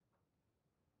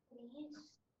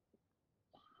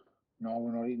No,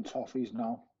 we're not eating toffees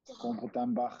now. Go and put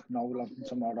them back. No, we'll have them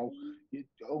tomorrow.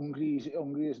 Hungry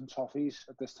isn't toffees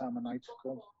at this time of night.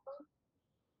 Go.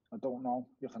 I don't know.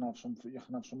 You can have some. You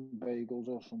can have some bagels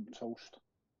or some toast.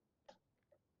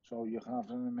 So you can have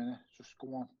them in a minute. Just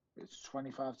go on. It's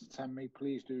 25 to 10, mate.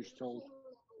 Please do as told.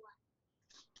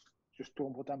 Just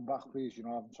don't put them back, please. You're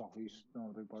not having toffees.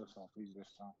 No, they buy toffees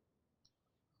this time.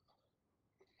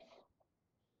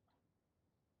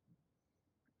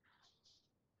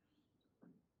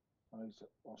 Right,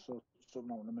 I'll sort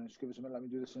something out in a minute. Just give us a minute. Let me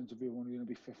do this interview. Only going to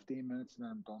be 15 minutes and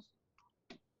then I'm done.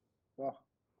 What?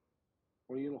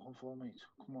 What are you looking for, mate?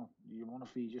 Come on. You want to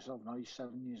feed yourself now? You're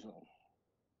 7 years old.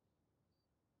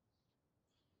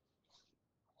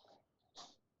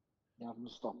 You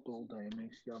haven't stopped all day, mate.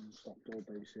 You haven't stopped all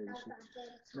day, seriously.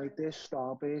 Mate, there's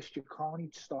Starburst. You can't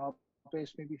eat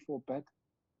Starburst maybe before bed.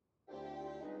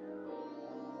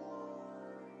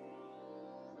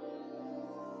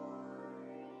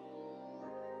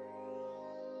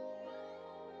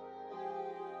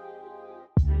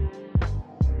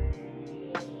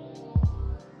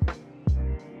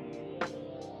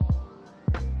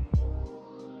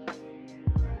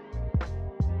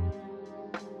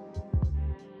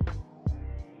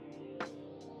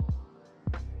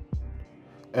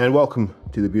 And welcome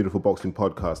to the Beautiful Boxing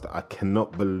Podcast. I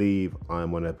cannot believe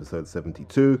I'm on episode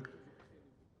 72.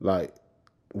 Like,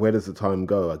 where does the time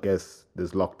go? I guess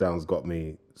this lockdown's got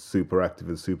me super active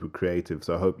and super creative.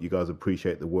 So I hope you guys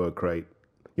appreciate the work rate.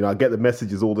 You know, I get the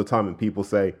messages all the time and people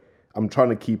say, I'm trying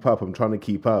to keep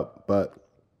up. But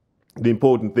the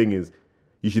important thing is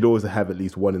you should always have at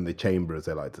least one in the chamber, as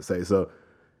they like to say. So,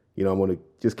 you know, I want to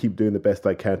just keep doing the best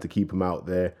I can to keep them out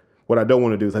there. What I don't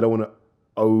want to do is I don't want to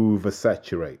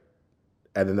oversaturate,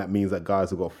 and then that means that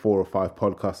guys have got 4 or 5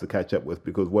 podcasts to catch up with,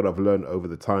 because what I've learned over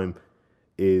the time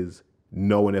is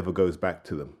no one ever goes back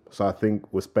to them. So I think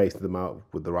we're spacing them out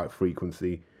with the right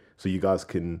frequency so you guys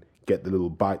can get the little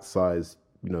bite-sized,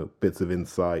 you know, bits of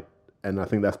insight, and I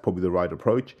think that's probably the right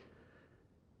approach.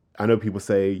 I know people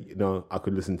say, you know, I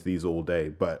could listen to these all day,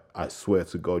 but I swear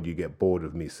to God you get bored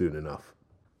of me soon enough.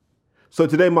 So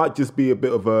today might just be a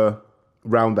bit of a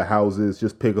round the houses,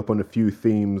 just pick up on a few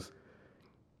themes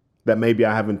that maybe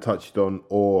I haven't touched on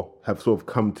or have sort of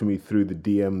come to me through the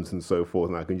DMs and so forth,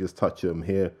 and I can just touch them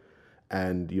here.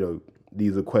 And, you know,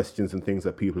 these are questions and things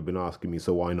that people have been asking me,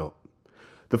 so why not?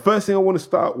 The first thing I want to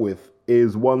start with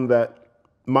is one that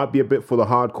might be a bit for the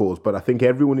hardcores, but I think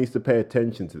everyone needs to pay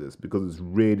attention to this because it's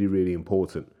really, really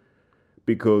important.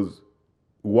 Because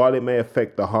while it may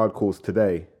affect the hardcores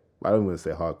today, I don't want to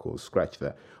say hardcores, scratch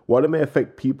that. While it may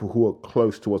affect people who are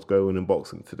close to what's going on in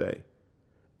boxing today,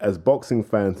 as boxing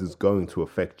fans, it's going to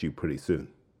affect you pretty soon.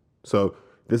 So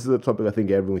this is a topic I think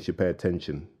everyone should pay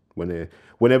attention.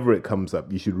 Whenever it comes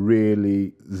up, you should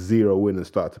really zero in and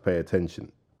start to pay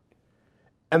attention.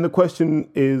 And the question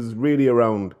is really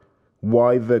around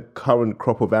why the current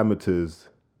crop of amateurs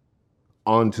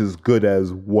aren't as good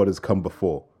as what has come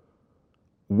before.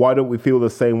 Why don't we feel the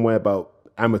same way about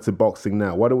amateur boxing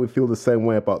now? Why don't we feel the same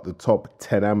way about the top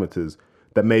 10 amateurs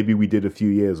that maybe we did a few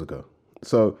years ago?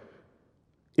 So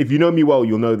if you know me well,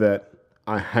 you'll know that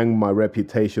I hang my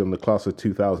reputation on the class of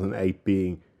 2008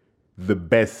 being the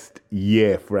best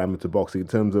year for amateur boxing in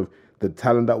terms of the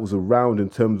talent that was around, in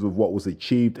terms of what was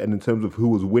achieved, and in terms of who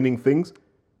was winning things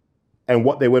and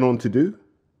what they went on to do.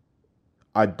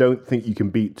 I don't think you can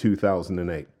beat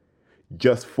 2008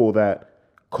 just for that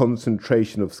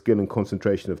concentration of skill and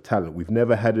concentration of talent. We've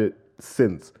never had it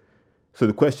since. So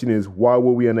the question is, why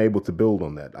were we unable to build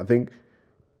on that? I think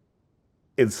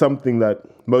it's something that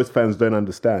most fans don't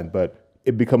understand, but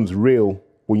it becomes real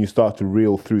when you start to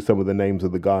reel through some of the names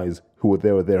of the guys who were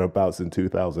there or thereabouts in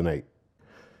 2008.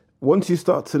 Once you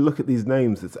start to look at these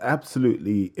names, it's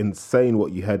absolutely insane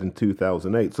what you had in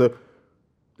 2008. So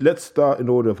let's start in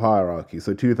order of hierarchy.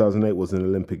 So 2008 was an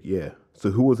Olympic year.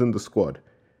 So who was in the squad?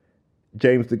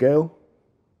 James DeGale,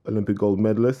 Olympic gold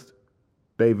medalist.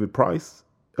 David Price,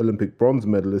 Olympic bronze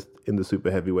medalist in the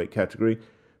super heavyweight category.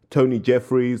 Tony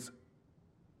Jeffries,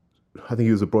 I think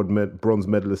he was a bronze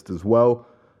medalist as well.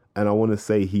 And I want to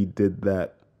say he did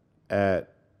that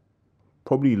at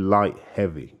probably light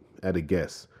heavy, at a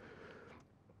guess.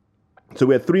 So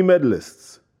we had 3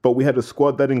 medalists, but we had a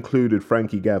squad that included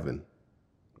Frankie Gavin,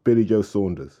 Billy Joe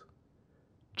Saunders,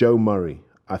 Joe Murray.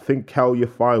 I think Cal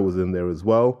Yafai was in there as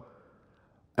well.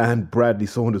 And Bradley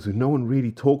Saunders, who no one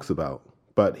really talks about.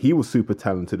 But he was super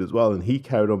talented as well. And he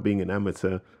carried on being an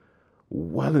amateur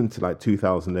well into like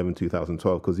 2011,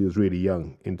 2012, because he was really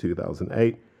young in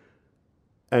 2008.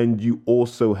 And you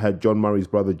also had John Murray's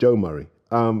brother, Joe Murray.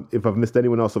 If I've missed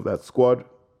anyone else of that squad,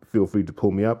 feel free to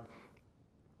pull me up.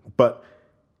 But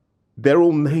they're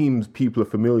all names people are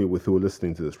familiar with who are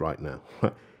listening to this right now.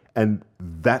 And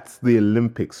that's the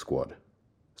Olympic squad.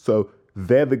 So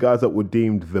they're the guys that were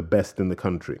deemed the best in the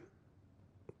country.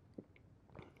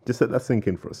 Just let that sink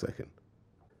in for a second.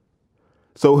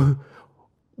 So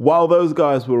while those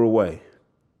guys were away,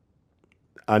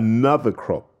 another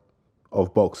crop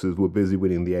of boxers were busy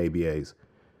winning the ABAs.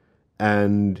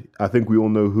 And I think we all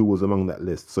know who was among that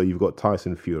list. So you've got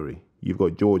Tyson Fury, you've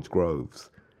got George Groves,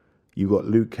 you've got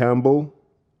Luke Campbell,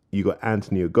 you've got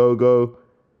Anthony Ogogo,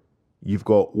 you've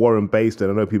got Warren Baster.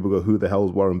 And I know people go, who the hell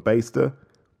is Warren Baster?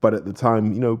 But at the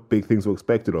time, big things were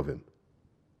expected of him.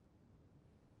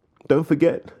 Don't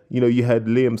forget, you had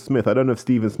Liam Smith. I don't know if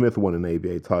Stephen Smith won an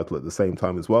ABA title at the same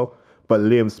time as well, but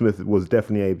Liam Smith was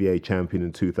definitely ABA champion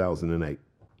in 2008.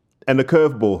 And the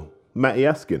curveball, Matty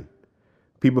Askin.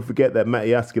 People forget that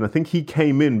Matty Askin, I think he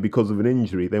came in because of an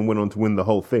injury, then went on to win the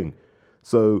whole thing.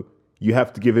 So you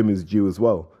have to give him his due as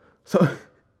well. So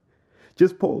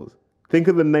just pause. Think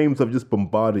of the names I've just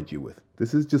bombarded you with.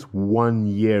 This is just 1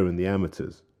 year in the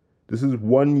amateurs. This is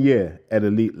 1 year at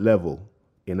elite level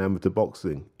in amateur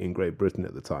boxing in Great Britain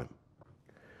at the time.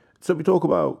 So we talk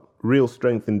about real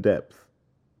strength and depth.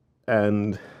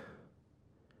 And,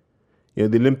 the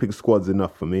Olympic squad's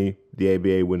enough for me. The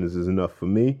ABA winners is enough for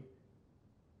me.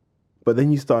 But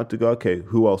then you start to go, okay,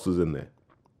 who else was in there?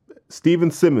 Stephen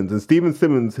Simmons. And Stephen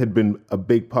Simmons had been a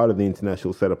big part of the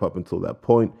international setup up until that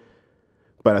point.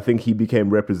 But I think he became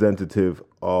representative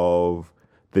of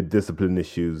the discipline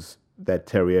issues that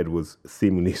Terry Edwards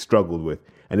seemingly struggled with.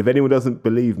 And if anyone doesn't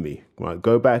believe me, right,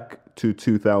 go back to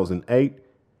 2008.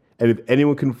 And if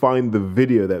anyone can find the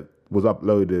video that was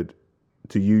uploaded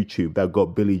to YouTube that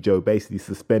got Billy Joe basically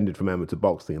suspended from amateur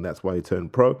boxing, and that's why he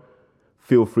turned pro,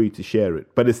 feel free to share it.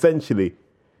 But essentially,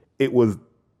 it was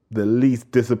the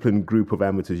least disciplined group of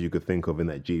amateurs you could think of in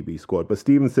that GB squad. But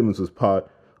Stephen Simmons was part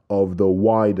of the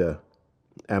wider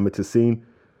amateur scene.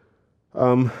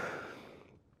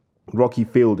 Rocky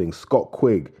Fielding, Scott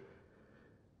Quigg,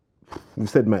 we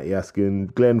said Matty Askin,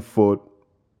 Glenn Foote.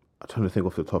 I'm trying to think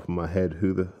off the top of my head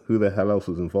who the hell else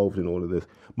was involved in all of this.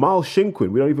 Miles Shinkwin.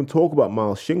 We don't even talk about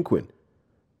Miles Shinkwin,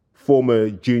 former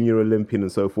junior Olympian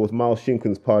and so forth. Miles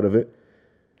Shinkwin's part of it.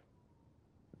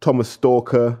 Thomas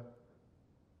Stalker,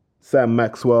 Sam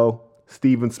Maxwell,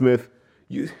 Stephen Smith.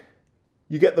 You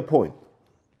get the point.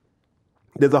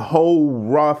 There's a whole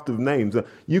raft of names.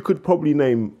 You could probably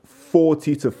name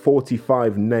 40 to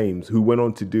 45 names who went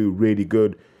on to do really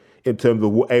good in terms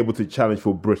of were able to challenge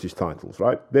for British titles,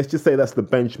 right? Let's just say that's the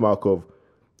benchmark of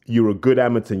you're a good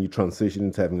amateur and you transition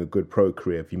into having a good pro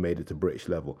career if you made it to British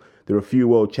level. There are a few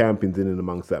world champions in and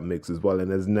amongst that mix as well,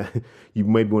 and you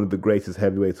may be one of the greatest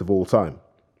heavyweights of all time.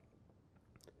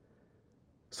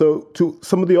 So to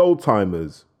some of the old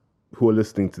timers who are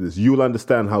listening to this, you'll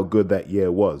understand how good that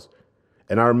year was.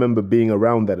 And I remember being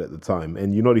around that at the time,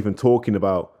 and you're not even talking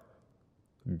about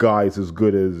guys as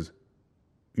good as,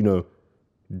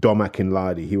 Dom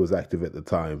Akinladi, he was active at the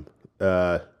time.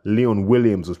 Leon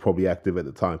Williams was probably active at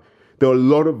the time. There are a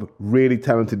lot of really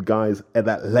talented guys at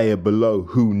that layer below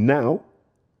who now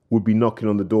would be knocking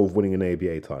on the door of winning an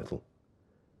ABA title.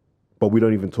 But we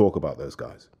don't even talk about those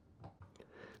guys.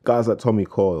 Guys like Tommy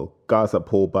Coyle, guys like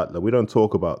Paul Butler, we don't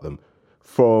talk about them.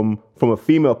 From a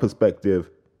female perspective,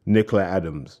 Nicola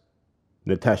Adams,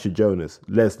 Natasha Jonas,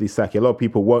 Leslie Saki. A lot of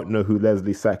people won't know who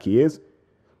Leslie Saki is.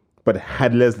 But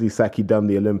had Leslie Saki done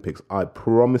the Olympics, I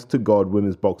promise to God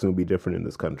women's boxing would be different in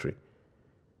this country.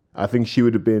 I think she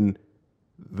would have been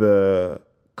the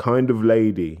kind of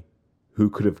lady who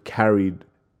could have carried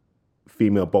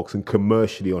female boxing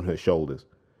commercially on her shoulders.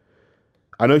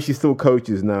 I know she still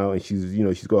coaches now and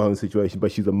she's got her own situation,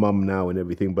 but she's a mum now and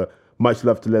everything. But much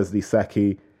love to Leslie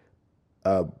Saki.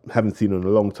 Haven't seen her in a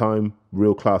long time.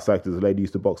 Real class actor. The lady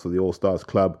used to box for the All Stars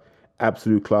Club.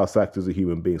 Absolute class actor as a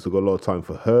human being. So got a lot of time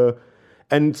for her.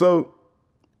 And so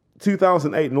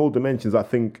 2008 in all dimensions, I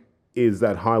think, is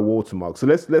that high watermark. So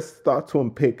let's start to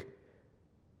unpick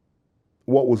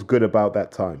what was good about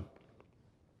that time.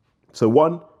 So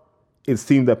one, it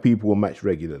seemed that people were matched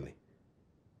regularly.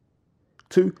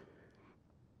 Two,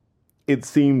 it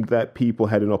seemed that people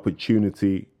had an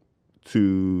opportunity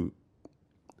to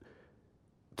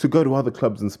go to other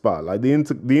clubs and spar. Like the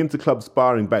inter-club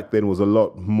sparring back then was a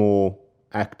lot more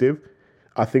active.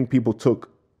 I think people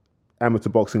took amateur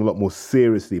boxing a lot more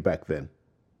seriously back then.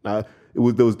 There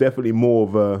was definitely more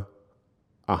of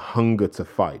a hunger to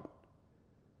fight.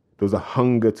 There was a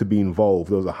hunger to be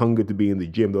involved. There was a hunger to be in the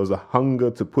gym. There was a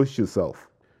hunger to push yourself.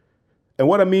 And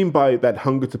what I mean by that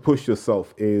hunger to push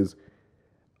yourself is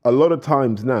a lot of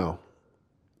times now,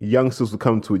 youngsters will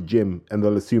come to a gym and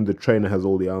they'll assume the trainer has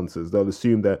all the answers. They'll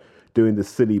assume that doing the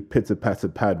silly pitter-patter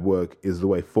pad work is the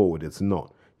way forward. It's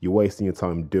not. You're wasting your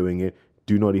time doing it.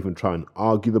 Do not even try and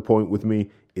argue the point with me.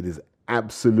 It is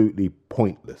absolutely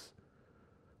pointless.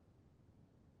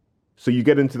 So you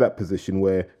get into that position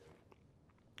where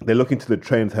they're looking to the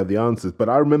trainer to have the answers. But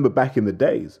I remember back in the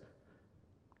days,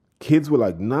 kids were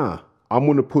like, nah, I'm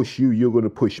going to push you. You're going to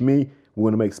push me. We're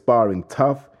going to make sparring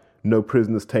tough. No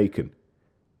prisoners taken.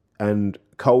 And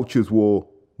cultures were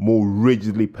more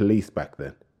rigidly policed back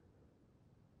then,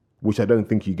 which I don't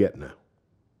think you get now.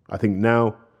 I think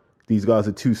now these guys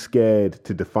are too scared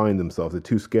to define themselves. They're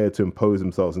too scared to impose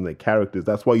themselves and their characters.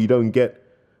 That's why you don't get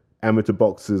amateur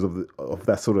boxers of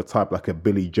that sort of type, like a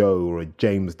Billy Joe or a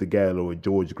James DeGale or a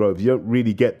George Groves. You don't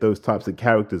really get those types of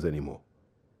characters anymore.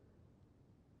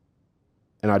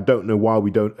 And I don't know why we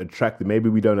don't attract them. Maybe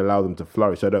we don't allow them to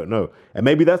flourish. I don't know. And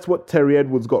maybe that's what Terry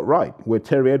Edwards got right, where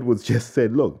Terry Edwards just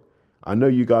said, look, I know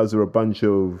you guys are a bunch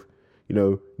of,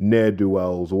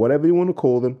 ne'er-do-wells or whatever you want to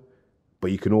call them,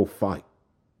 but you can all fight.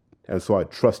 And so I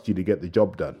trust you to get the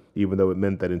job done, even though it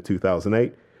meant that in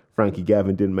 2008, Frankie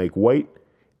Gavin didn't make weight.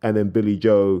 And then Billy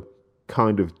Joe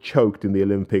kind of choked in the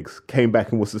Olympics, came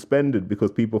back and was suspended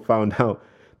because people found out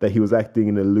that he was acting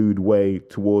in a lewd way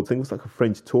towards, I think it was like a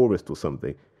French tourist or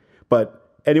something.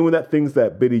 But anyone that thinks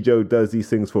that Billy Joe does these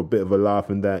things for a bit of a laugh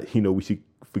and that, we should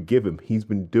forgive him, he's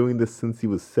been doing this since he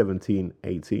was 17,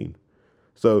 18.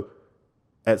 So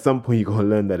at some point, you're going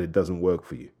to learn that it doesn't work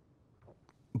for you.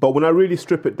 But when I really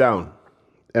strip it down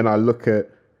and I look at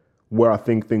where I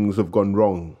think things have gone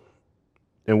wrong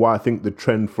and why I think the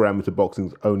trend for amateur boxing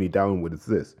is only downward, is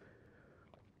this.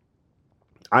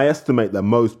 I estimate that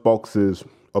most boxers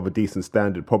of a decent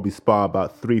standard probably spar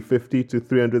about 350 to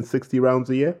 360 rounds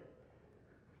a year.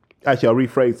 Actually, I'll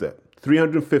rephrase that.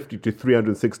 350 to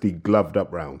 360 gloved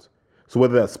up rounds. So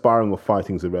whether that's sparring or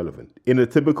fighting is irrelevant. In a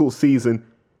typical season,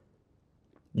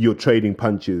 you're trading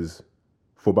punches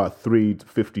for about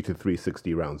 350 to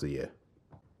 360 rounds a year.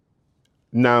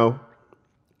 Now,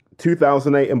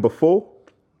 2008 and before,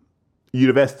 you'd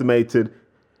have estimated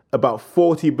about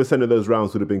 40% of those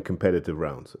rounds would have been competitive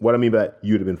rounds. What I mean by that,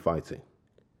 you'd have been fighting.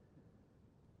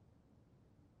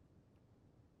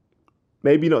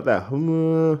 Maybe not that,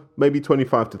 maybe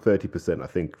 25 to 30%, I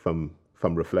think, from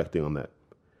reflecting on that.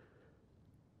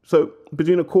 So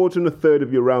between a quarter and a third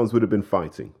of your rounds would have been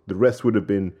fighting. The rest would have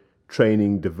been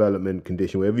training, development,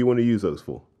 condition, whatever you want to use those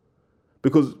for.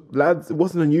 Because lads, it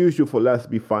wasn't unusual for lads to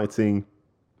be fighting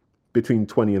between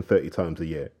 20 and 30 times a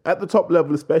year. At the top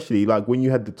level especially, like when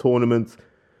you had the tournaments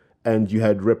and you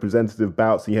had representative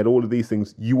bouts and you had all of these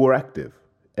things, you were active.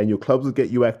 And your clubs would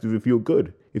get you active if you're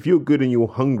good. If you're good and you're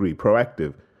hungry,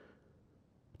 proactive,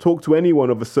 talk to anyone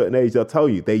of a certain age, they'll tell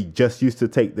you they just used to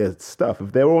take their stuff.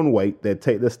 If they're on weight, they'd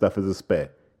take their stuff as a spare,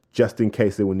 just in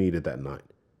case they were needed that night.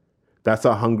 That's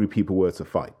how hungry people were to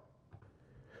fight.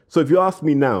 So if you ask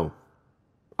me now,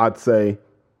 I'd say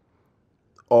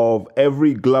of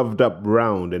every gloved up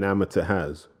round an amateur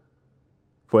has,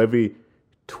 for every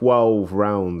 12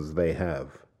 rounds they have,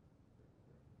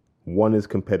 one is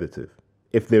competitive.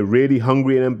 If they're really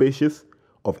hungry and ambitious,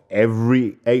 of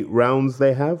every 8 rounds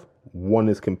they have, one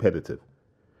is competitive.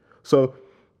 So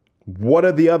what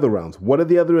are the other rounds? What are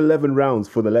the other 11 rounds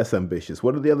for the less ambitious?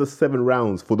 What are the other 7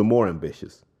 rounds for the more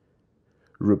ambitious?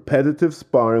 Repetitive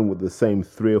sparring with the same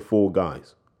 3 or 4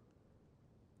 guys.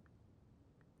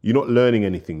 You're not learning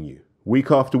anything new. Week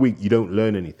after week, you don't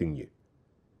learn anything new.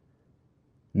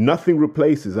 Nothing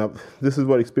replaces, this is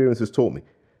what experience has taught me,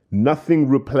 nothing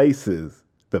replaces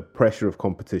the pressure of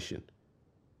competition.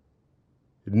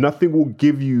 Nothing will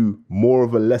give you more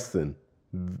of a lesson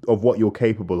of what you're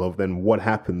capable of than what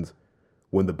happens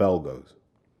when the bell goes.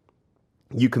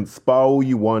 You can spar all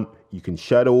you want, you can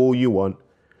shadow all you want.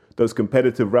 Those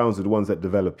competitive rounds are the ones that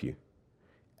develop you.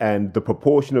 And the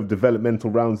proportion of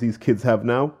developmental rounds these kids have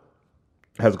now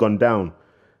has gone down.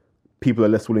 People are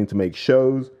less willing to make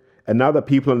shows. And now that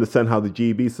people understand how the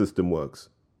GB system works,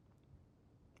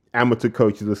 amateur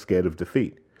coaches are scared of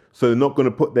defeat. So they're not going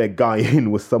to put their guy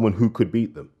in with someone who could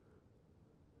beat them.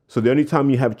 So the only time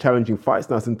you have challenging fights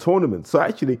now is in tournaments. So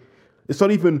actually, it's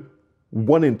not even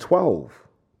 1 in 12.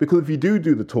 Because if you do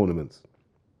the tournaments,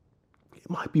 it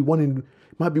might be one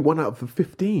out of the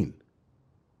 15.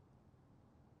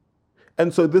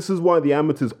 And so this is why the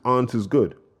amateurs aren't as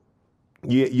good.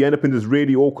 You end up in this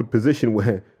really awkward position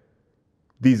where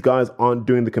these guys aren't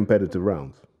doing the competitive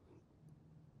rounds.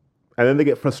 And then they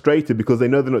get frustrated because they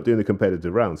know they're not doing the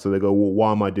competitive rounds. So they go, well,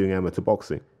 why am I doing amateur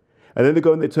boxing? And then they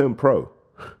go and they turn pro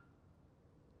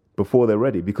before they're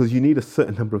ready, because you need a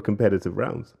certain number of competitive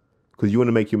rounds. Because you want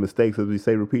to make your mistakes, as we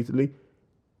say repeatedly,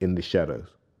 in the shadows.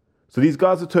 So these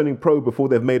guys are turning pro before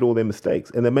they've made all their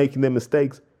mistakes, and they're making their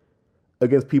mistakes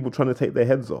against people trying to take their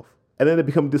heads off. And then they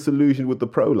become disillusioned with the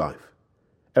pro life.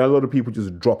 And a lot of people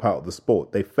just drop out of the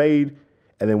sport. They fade,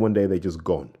 and then one day they're just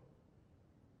gone.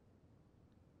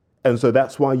 And so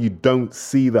that's why you don't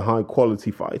see the high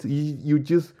quality fights.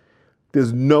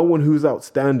 There's no one who's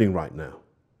outstanding right now.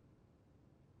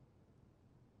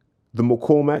 The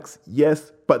McCormacks,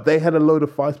 yes, but they had a load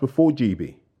of fights before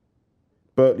GB.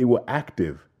 Bertley were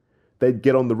active. They'd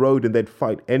get on the road and they'd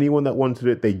fight anyone that wanted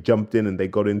it. They jumped in and they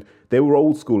got in. They were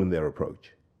old school in their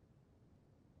approach.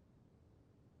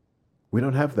 We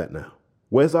don't have that now.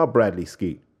 Where's our Bradley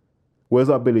Skeet? Where's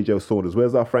our Billy Joe Saunders?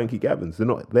 Where's our Frankie Gavins? They're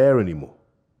not there anymore.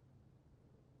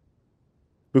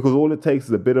 Because all it takes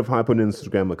is a bit of hype on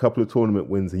Instagram, a couple of tournament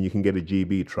wins, and you can get a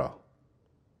GB trial.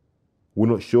 We're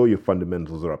not sure your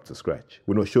fundamentals are up to scratch.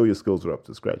 We're not sure your skills are up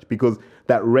to scratch because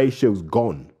that ratio's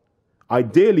gone.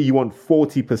 Ideally, you want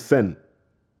 40%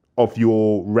 of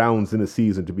your rounds in a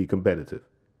season to be competitive.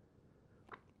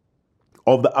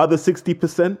 Of the other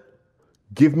 60%,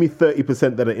 give me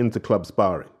 30% that are inter-club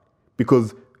sparring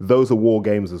because those are war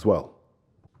games as well.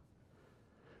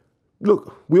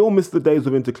 Look, we all miss the days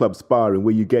of inter-club sparring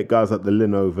where you get guys like the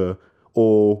Lynn over,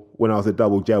 or when I was at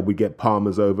Double Jab, we get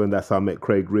Palmers over, and that's how I met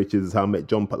Craig Richards, how I met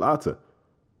John Palata.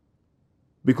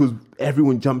 Because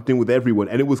everyone jumped in with everyone,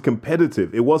 and it was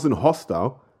competitive. It wasn't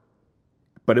hostile,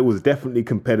 but it was definitely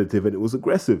competitive, and it was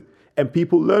aggressive. And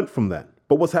people learned from that.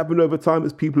 But what's happened over time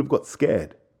is people have got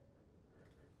scared.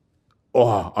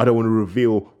 Oh, I don't want to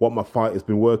reveal what my fighter's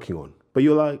been working on. But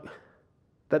you're like,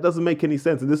 that doesn't make any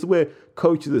sense. And this is where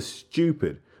coaches are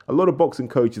stupid. A lot of boxing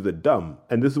coaches are dumb.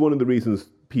 And this is one of the reasons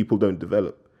people don't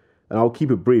develop. And I'll keep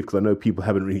it brief because I know people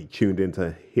haven't really tuned in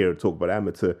to hear talk about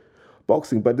amateur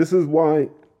boxing. But this is why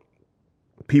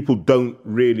people don't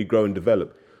really grow and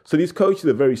develop. So these coaches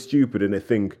are very stupid and they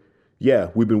think, yeah,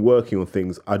 we've been working on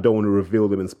things. I don't want to reveal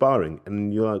them in sparring.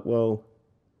 And you're like, well,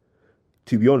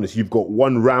 to be honest, you've got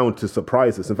one round to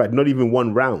surprise us. In fact, not even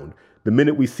one round. The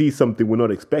minute we see something we're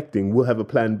not expecting, we'll have a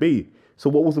plan B. So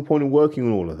what was the point in working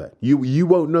on all of that? You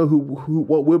won't know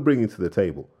what we're bringing to the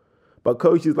table. But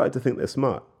coaches like to think they're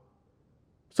smart.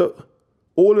 So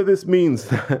all of this means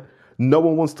that no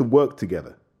one wants to work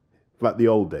together like the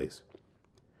old days.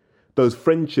 Those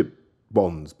friendship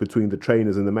bonds between the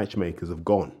trainers and the matchmakers have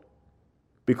gone.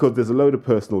 Because there's a load of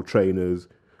personal trainers,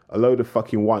 a load of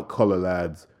fucking white collar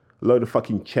lads, a load of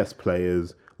fucking chess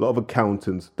players, a lot of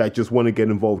accountants that just want to get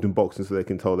involved in boxing so they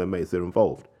can tell their mates they're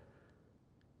involved.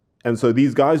 And so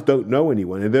these guys don't know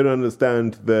anyone and they don't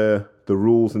understand the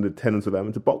rules and the tenets of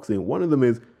amateur boxing. One of them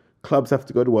is clubs have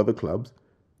to go to other clubs,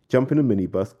 jump in a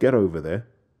minibus, get over there.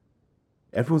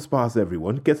 Everyone spars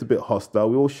everyone, gets a bit hostile,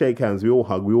 we all shake hands, we all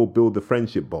hug, we all build the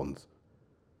friendship bonds,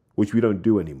 which we don't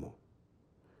do anymore.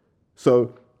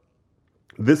 So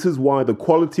this is why the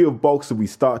quality of boxer we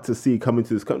start to see come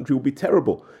into this country will be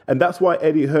terrible. And that's why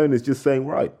Eddie Hearn is just saying,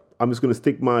 right, I'm just going to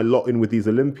stick my lot in with these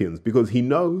Olympians because he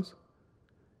knows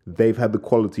they've had the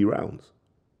quality rounds.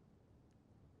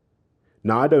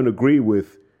 Now, I don't agree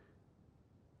with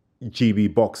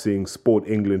GB Boxing, Sport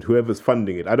England, whoever's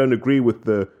funding it. I don't agree with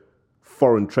the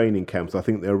foreign training camps. I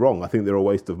think they're wrong. I think they're a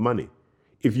waste of money.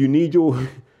 If you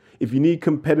need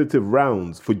competitive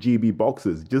rounds for GB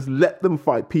boxers, just let them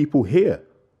fight people here.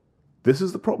 This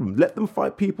is the problem. Let them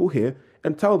fight people here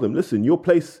and tell them, listen, your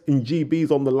place in GB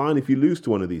is on the line if you lose to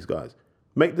one of these guys.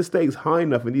 Make the stakes high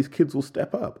enough and these kids will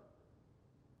step up.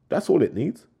 That's all it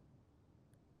needs.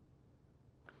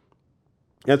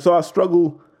 And so I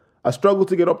struggle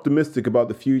to get optimistic about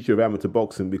the future of amateur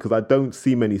boxing because I don't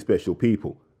see many special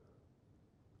people.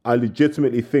 I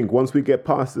legitimately think once we get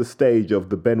past the stage of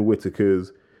the Ben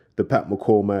Whitakers, the Pat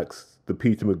McCormacks, the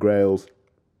Peter McGrails,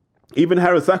 even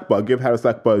Haris Akbar, give Haris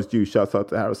Akbar his due, shouts out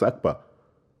to Haris Akbar.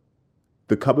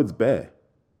 The cupboard's bare.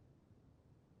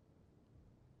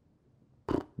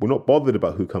 We're not bothered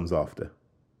about who comes after.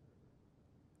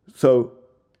 So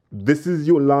this is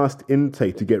your last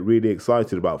intake to get really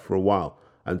excited about for a while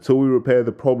until we repair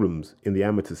the problems in the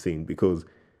amateur scene because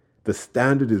the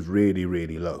standard is really,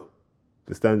 really low.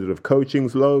 The standard of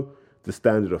coaching's low, the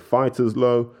standard of fighters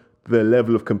low, the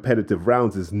level of competitive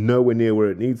rounds is nowhere near where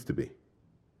it needs to be.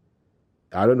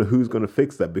 I don't know who's going to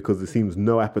fix that because there seems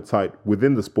no appetite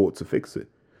within the sport to fix it.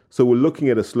 So we're looking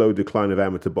at a slow decline of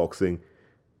amateur boxing,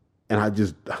 and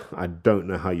I don't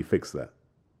know how you fix that.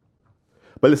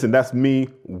 But listen, that's me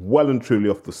well and truly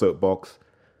off the soapbox.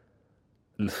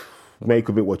 Make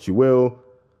of it what you will.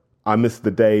 I miss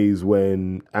the days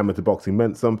when amateur boxing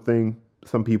meant something.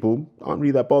 Some people aren't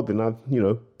really that bothered, and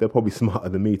they're probably smarter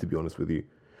than me, to be honest with you.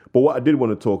 But what I did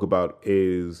want to talk about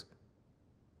is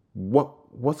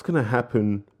what's going to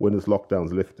happen when this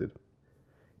lockdown's lifted?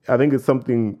 I think it's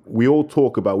something we all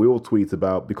talk about, we all tweet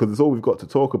about, because it's all we've got to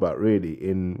talk about, really,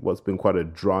 in what's been quite a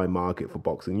dry market for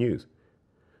boxing news.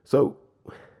 So,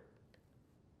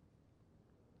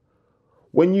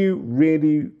 when you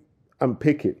really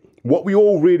unpick it, what we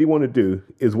all really want to do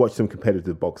is watch some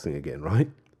competitive boxing again, right?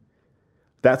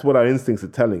 That's what our instincts are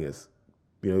telling us.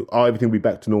 Everything will be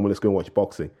back to normal, let's go and watch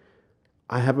boxing.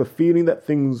 I have a feeling that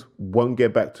things won't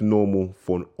get back to normal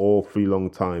for an awfully long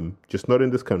time, just not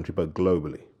in this country, but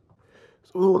globally.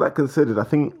 So all that considered, I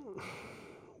think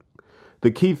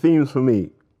the key themes for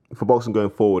me, for boxing going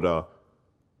forward, are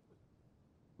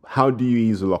how do you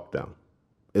ease the lockdown?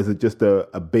 Is it just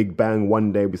a big bang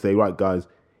one day we say, right guys,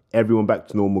 everyone back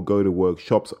to normal, go to work,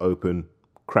 shops open,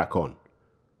 crack on?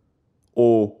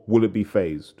 Or will it be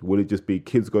phased? Will it just be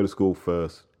kids go to school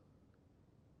first,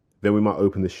 then we might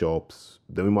open the shops,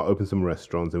 then we might open some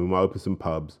restaurants, then we might open some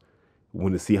pubs. We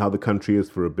want to see how the country is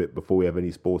for a bit before we have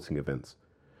any sporting events.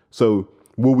 So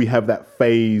will we have that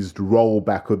phased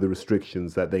rollback of the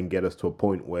restrictions that then get us to a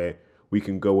point where we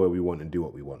can go where we want and do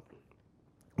what we want?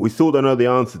 We still don't know the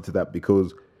answer to that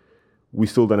because we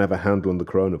still don't have a handle on the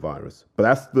coronavirus. But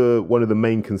that's one of the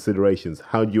main considerations.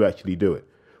 How do you actually do it?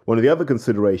 One of the other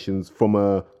considerations from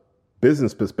a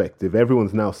business perspective,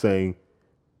 everyone's now saying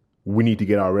we need to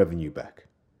get our revenue back.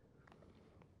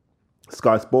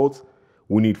 Sky Sports,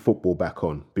 we need football back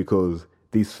on because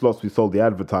these slots we sold the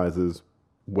advertisers,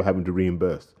 we're having to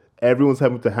reimburse. Everyone's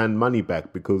having to hand money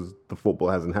back because the football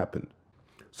hasn't happened.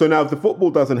 So now if the football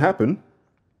doesn't happen,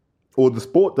 or the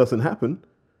sport doesn't happen,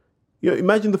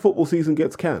 imagine the football season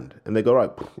gets canned and they go,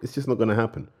 right, it's just not going to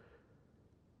happen.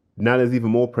 Now there's even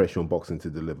more pressure on boxing to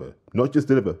deliver. Not just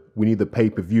deliver, we need the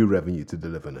pay-per-view revenue to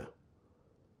deliver now.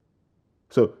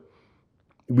 So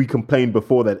we complained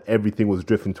before that everything was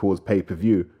drifting towards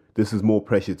pay-per-view. This is more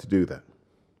pressure to do that.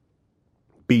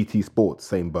 BT Sports,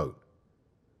 same boat.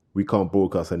 We can't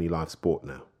broadcast any live sport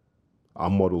now. Our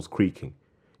model's creaking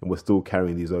and we're still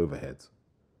carrying these overheads.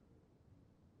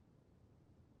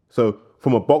 So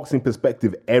from a boxing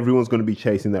perspective, everyone's going to be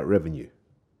chasing that revenue.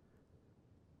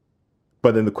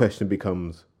 But then the question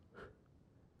becomes,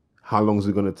 how long is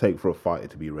it going to take for a fighter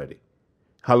to be ready?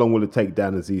 How long will it take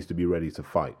Dan Aziz to be ready to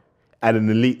fight? At an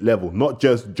elite level, not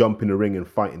just jump in the ring and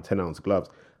fight in 10-ounce gloves.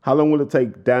 How long will it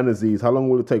take Dan Aziz? How long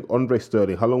will it take Andre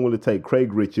Sterling? How long will it take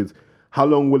Craig Richards? How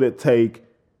long will it take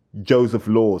Joseph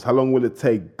Laws? How long will it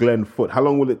take Glenn Foote? How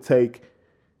long will it take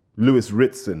Lewis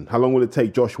Ritson? How long will it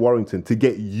take Josh Warrington to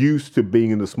get used to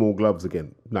being in the small gloves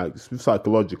again, like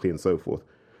psychologically and so forth?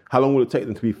 How long will it take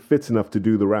them to be fit enough to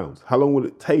do the rounds? How long will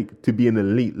it take to be an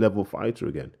elite level fighter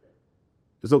again?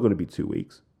 It's not going to be 2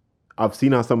 weeks. I've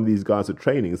seen how some of these guys are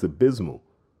training. It's abysmal.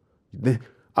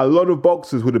 A lot of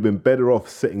boxers would have been better off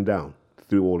sitting down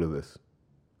through all of this.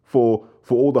 For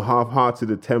all the half-hearted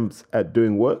attempts at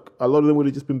doing work, a lot of them would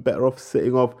have just been better off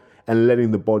sitting off and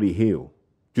letting the body heal.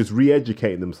 Just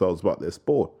re-educating themselves about their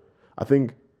sport. I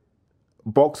think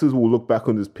boxers will look back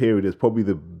on this period as probably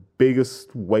the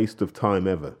biggest waste of time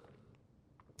ever.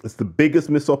 It's the biggest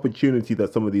missed opportunity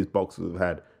that some of these boxers have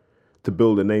had to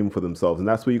build a name for themselves. And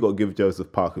that's where you got to give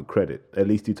Joseph Parker credit. At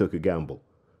least he took a gamble.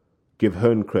 Give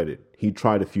Hearn credit. He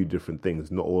tried a few different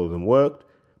things. Not all of them worked,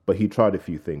 but he tried a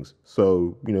few things.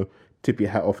 So, tip your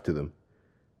hat off to them.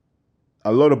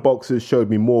 A lot of boxers showed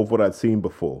me more of what I'd seen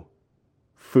before.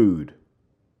 Food,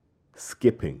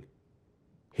 skipping,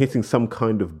 hitting some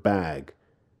kind of bag,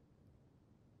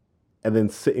 and then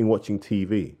sitting watching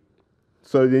TV.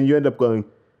 So then you end up going,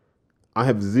 I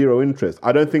have zero interest.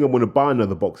 I don't think I'm going to buy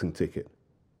another boxing ticket.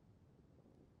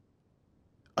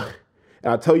 And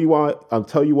I'll tell you why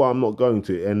I'm not going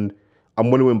to. And I'm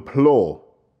going to implore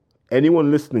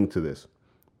anyone listening to this,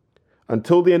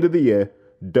 until the end of the year,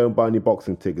 don't buy any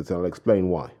boxing tickets, and I'll explain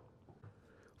why.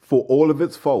 For all of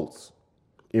its faults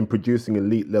in producing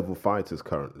elite level fighters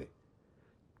currently,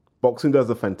 boxing does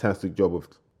a fantastic job of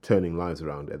turning lives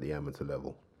around at the amateur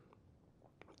level.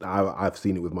 I've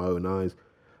seen it with my own eyes.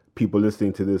 People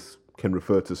listening to this can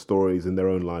refer to stories in their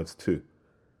own lives too.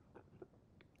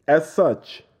 As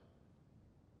such,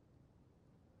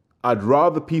 I'd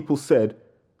rather people said,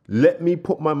 let me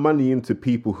put my money into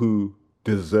people who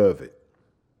deserve it.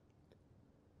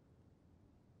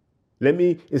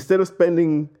 Instead of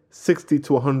spending 60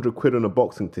 to 100 quid on a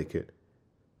boxing ticket,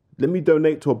 let me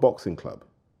donate to a boxing club.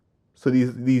 So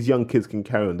these young kids can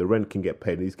carry on, the rent can get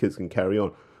paid, and these kids can carry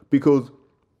on. Because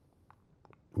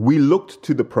we looked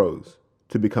to the pros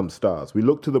to become stars. We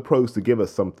looked to the pros to give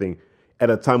us something at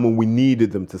a time when we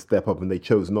needed them to step up and they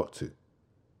chose not to.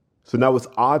 So now it's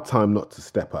our time not to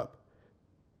step up.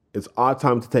 It's our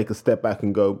time to take a step back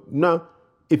and go, no,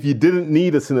 if you didn't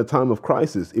need us in a time of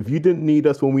crisis, if you didn't need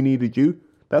us when we needed you,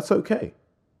 that's okay.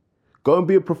 Go and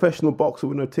be a professional boxer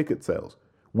with no ticket sales.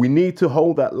 We need to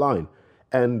hold that line.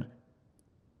 And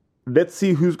let's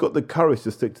see who's got the courage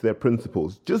to stick to their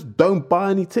principles. Just don't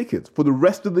buy any tickets. For the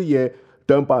rest of the year,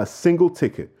 don't buy a single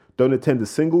ticket. Don't attend a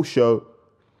single show.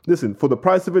 Listen, for the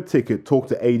price of a ticket, talk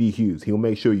to AD Hughes. He'll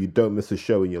make sure you don't miss a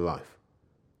show in your life.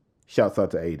 Shouts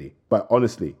out to AD. But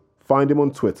honestly, find him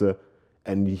on Twitter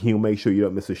and he'll make sure you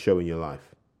don't miss a show in your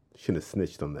life. Shouldn't have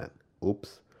snitched on that.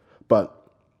 Oops. But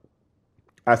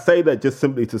I say that just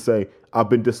simply to say I've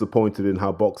been disappointed in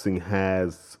how boxing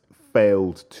has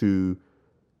failed to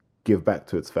give back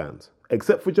to its fans,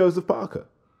 except for Joseph Parker.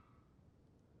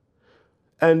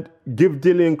 And give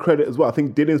Dillian credit as well. I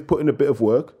think Dillian's put in a bit of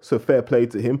work, so fair play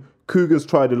to him. Coogan's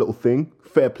tried a little thing,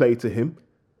 fair play to him.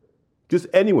 Just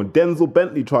anyone. Denzel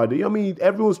Bentley tried it. I mean,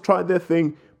 everyone's tried their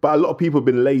thing, but a lot of people have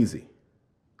been lazy.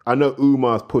 I know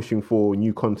Umar's pushing for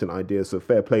new content ideas, so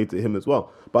fair play to him as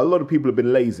well. But a lot of people have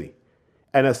been lazy.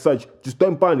 And as such, just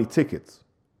don't buy any tickets.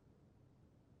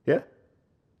 Yeah?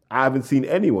 I haven't seen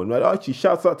anyone. Like, actually,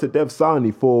 shouts out to Dev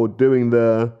Sani for doing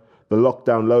the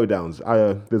lockdown lowdowns.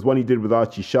 There's one he did with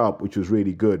Archie Sharp, which was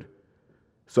really good.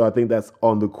 So I think that's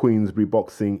on the Queensbury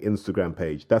Boxing Instagram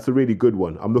page. That's a really good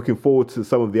one. I'm looking forward to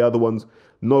some of the other ones.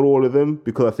 Not all of them,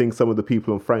 because I think some of the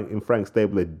people in Frank's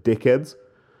stable are dickheads.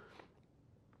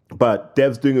 But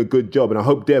Dev's doing a good job. And I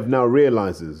hope Dev now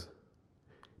realizes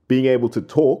being able to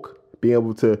talk, being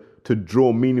able to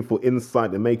draw meaningful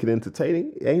insight and make it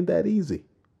entertaining, it ain't that easy.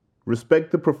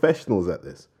 Respect the professionals at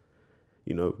this.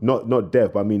 You know, not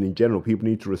Dev, but I mean in general, people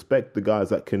need to respect the guys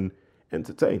that can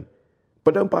entertain.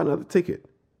 But don't buy another ticket.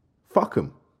 Fuck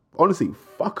them. Honestly,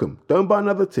 fuck them. Don't buy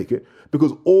another ticket,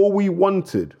 because all we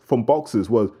wanted from boxers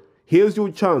was, here's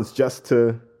your chance just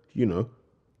to, you know,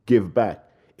 give back.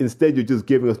 Instead, you're just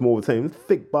giving us more of the same.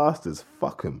 Thick bastards.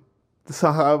 Fuck them.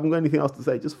 I haven't got anything else to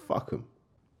say. Just fuck them.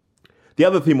 The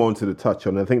other theme I wanted to touch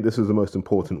on, I think this was the most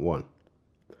important one,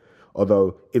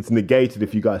 although it's negated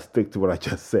if you guys stick to what I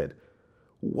just said.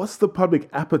 What's the public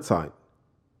appetite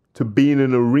to be in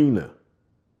an arena,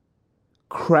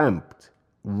 cramped,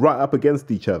 right up against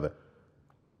each other?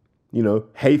 You know,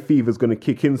 hay fever's going to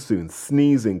kick in soon.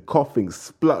 Sneezing, coughing,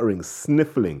 spluttering,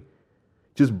 sniffling,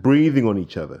 just breathing on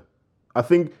each other. I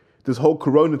think this whole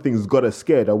corona thing's got us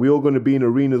scared. Are we all going to be in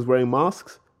arenas wearing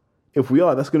masks? If we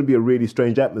are, that's going to be a really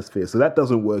strange atmosphere. So that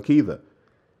doesn't work either.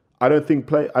 I don't think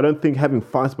having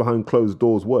fights behind closed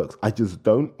doors works. I just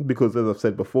don't, because as I've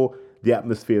said before, the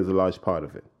atmosphere is a large part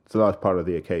of it. It's a large part of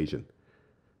the occasion.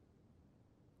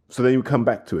 So then you come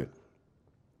back to it.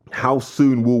 How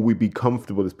soon will we be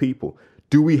comfortable as people?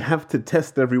 Do we have to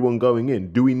test everyone going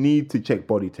in? Do we need to check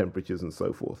body temperatures and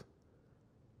so forth?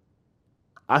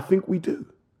 I think we do.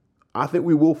 I think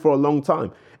we will for a long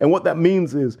time. And what that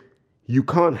means is you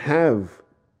can't have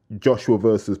Joshua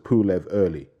versus Pulev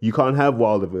early. You can't have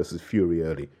Wilder versus Fury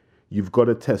early. You've got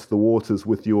to test the waters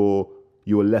with your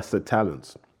lesser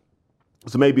talents.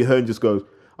 So maybe Hearn just goes,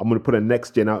 I'm going to put a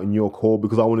next gen out in York Hall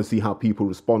because I want to see how people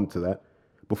respond to that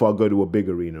before I go to a big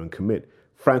arena and commit.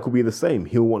 Frank will be the same.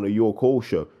 He'll want a York Hall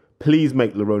show. Please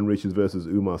make Lerone Richards versus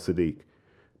Umar Sadiq.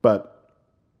 But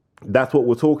that's what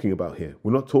we're talking about here.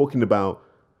 We're not talking about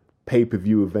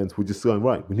pay-per-view events. We're just going,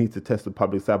 right, we need to test the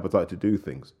public's appetite to do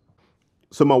things.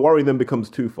 So my worry then becomes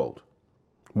twofold.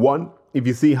 One, if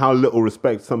you see how little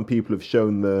respect some people have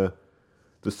shown the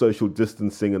social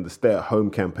distancing and the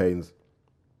stay-at-home campaigns,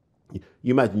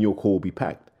 you imagine your call will be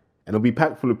packed. And it'll be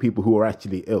packed full of people who are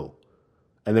actually ill.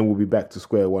 And then we'll be back to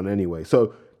square one anyway.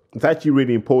 So it's actually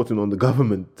really important on the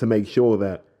government to make sure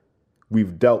that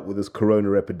we've dealt with this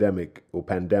corona epidemic or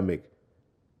pandemic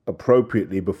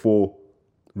appropriately before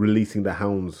releasing the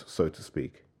hounds, so to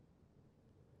speak.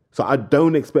 So I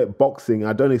don't expect boxing,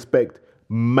 I don't expect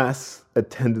mass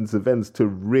attendance events to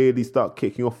really start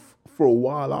kicking off for a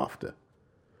while after,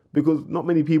 because not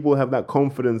many people have that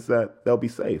confidence that they'll be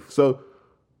safe. So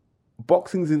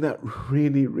boxing's in that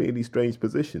really, really strange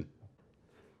position.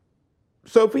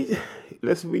 So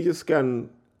if we just scan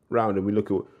around and we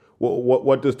look at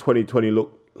what does 2020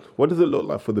 what does it look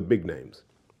like for the big names?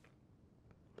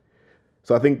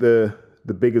 So I think the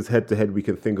biggest head-to-head we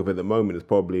can think of at the moment is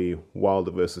probably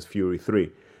Wilder versus Fury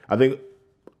 3. I think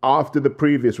after the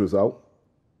previous result,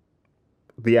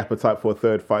 the appetite for a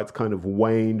third fight's kind of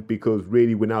waned, because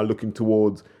really we're now looking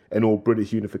towards an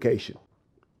all-British unification.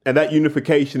 And that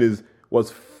unification is what's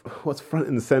front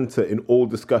and center in all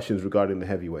discussions regarding the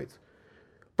heavyweights.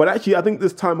 But actually, I think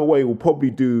this time away will probably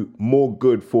do more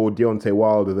good for Deontay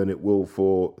Wilder than it will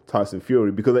for Tyson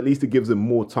Fury, because at least it gives him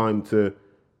more time to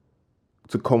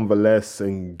convalesce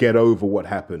and get over what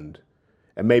happened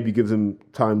and maybe gives him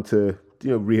time to,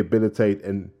 rehabilitate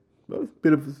and a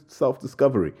bit of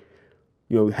self-discovery.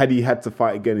 Had he had to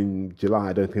fight again in July,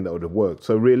 I don't think that would have worked.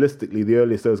 So realistically, the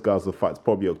earliest those guys will fight is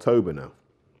probably October now,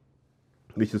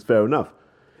 which is fair enough.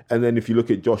 And then if you look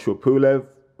at Joshua Pulev,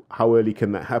 how early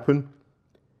can that happen?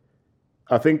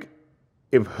 I think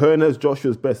if Hearn has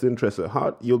Joshua's best interest at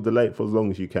heart, you'll delay it for as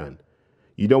long as you can.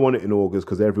 You don't want it in August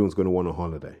because everyone's going to want a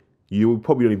holiday. You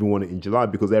probably don't even want it in July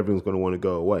because everyone's going to want to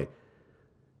go away.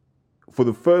 For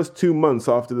the first 2 months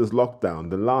after this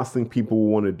lockdown, the last thing people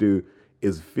will want to do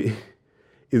is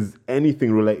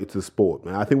anything related to sport,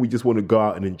 man. I think we just want to go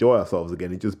out and enjoy ourselves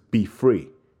again and just be free.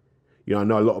 I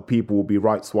know a lot of people will be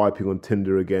right swiping on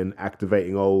Tinder again,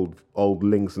 activating old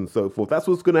links and so forth. That's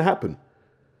what's going to happen.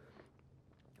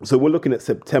 So we're looking at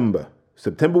September.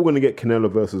 September, we're going to get Canelo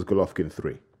versus Golovkin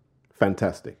 3.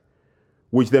 Fantastic.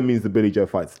 Which then means the Billy Joe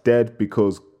fight's dead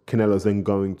because Canelo's then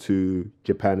going to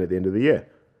Japan at the end of the year.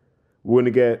 We're going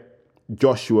to get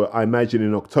Joshua, I imagine,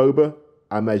 in October.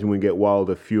 I imagine we're going to get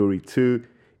Wilder Fury 2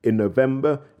 in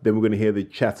November. Then we're going to hear the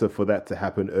chatter for that to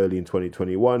happen early in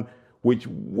 2021, which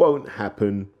won't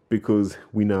happen because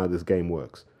we know how this game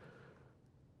works.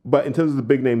 But in terms of the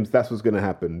big names, that's what's going to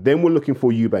happen. Then we're looking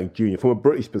for Eubank Jr. from a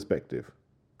British perspective.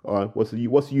 All right, what's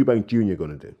Eubank Jr.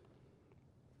 going to do?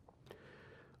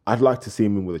 I'd like to see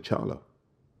him in with a Charlo.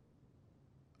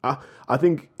 I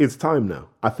think it's time now.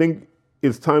 I think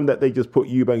it's time that they just put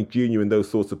Eubank Jr. in those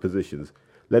sorts of positions.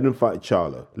 Let him fight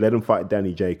Charlo. Let him fight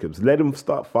Danny Jacobs. Let him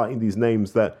start fighting these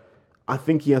names that I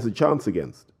think he has a chance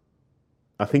against.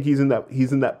 I think he's in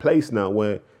that place now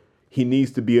where he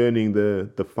needs to be earning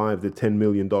the $5 to $10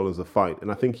 million a fight.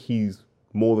 And I think he's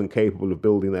more than capable of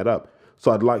building that up.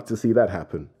 So I'd like to see that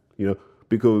happen,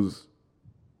 because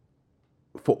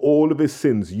for all of his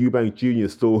sins, Eubank Jr.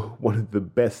 is still one of the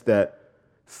best at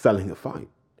selling a fight.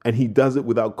 And he does it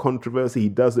without controversy. He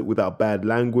does it without bad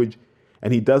language.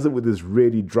 And he does it with this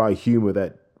really dry humor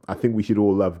that I think we should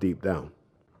all love deep down.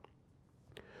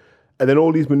 And then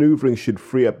all these maneuverings should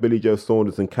free up Billy Joe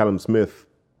Saunders and Callum Smith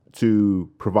to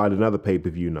provide another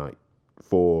pay-per-view night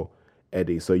for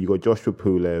Eddie. So you've got Joshua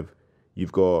Pulev,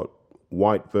 you've got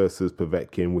White versus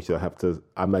Povetkin, which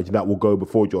I imagine that will go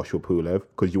before Joshua Pulev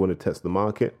because you want to test the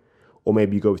market. Or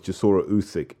maybe you go with Chisora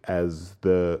Usyk as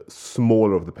the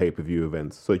smaller of the pay-per-view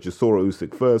events. So Chisora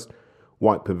Usyk first,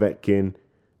 White Povetkin,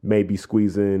 maybe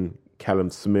squeeze in Callum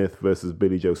Smith versus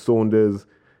Billy Joe Saunders,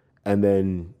 and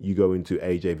then you go into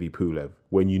AJ v Pulev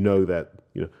when you know that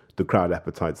the crowd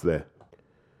appetite's there.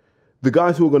 The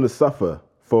guys who are going to suffer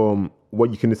from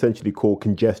what you can essentially call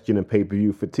congestion and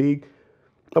pay-per-view fatigue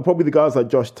are probably the guys like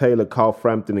Josh Taylor, Carl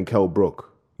Frampton, and Kell Brook.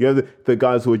 The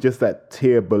guys who are just that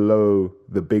tier below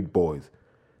the big boys.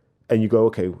 And you go,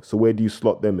 okay, so where do you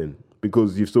slot them in?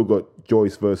 Because you've still got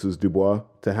Joyce versus Dubois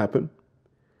to happen.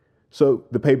 So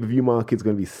the pay-per-view market's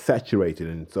going to be saturated,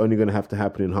 and it's only going to have to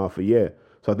happen in half a year.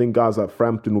 So I think guys like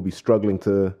Frampton will be struggling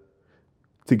to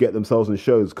get themselves in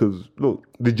shows because, look,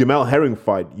 the Jamel Herring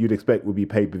fight you'd expect would be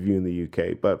pay-per-view in the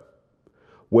UK, but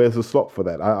where's the slot for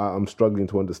that? I'm struggling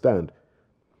to understand.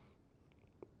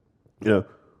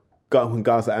 When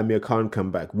guys like Amir Khan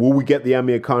come back, will we get the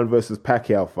Amir Khan versus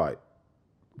Pacquiao fight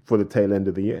for the tail end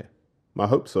of the year? I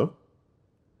hope so.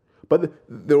 But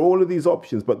there are all of these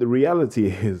options, but the reality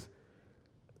is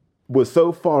we're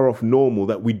so far off normal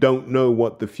that we don't know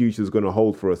what the future is going to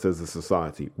hold for us as a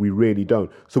society. We really don't.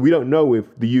 So we don't know if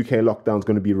the UK lockdown is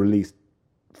going to be released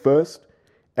first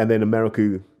and then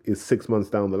America is 6 months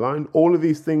down the line. All of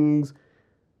these things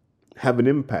have an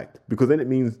impact because then it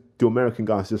means do American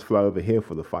guys just fly over here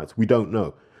for the fights? We don't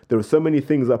know. There are so many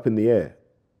things up in the air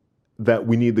that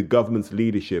we need the government's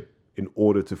leadership in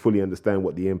order to fully understand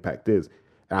what the impact is.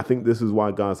 And I think this is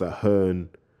why guys like Hearn,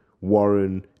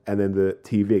 Warren, and then the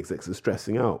TV execs are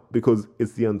stressing out because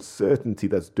it's the uncertainty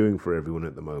that's doing for everyone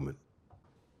at the moment.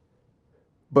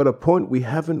 But a point we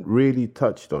haven't really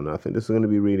touched on, I think this is going to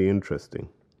be really interesting.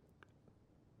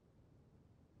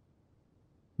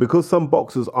 Because some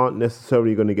boxers aren't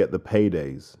necessarily going to get the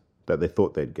paydays that they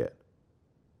thought they'd get,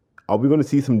 are we going to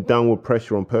see some downward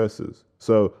pressure on purses?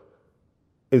 So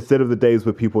instead of the days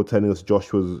where people are telling us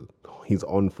he's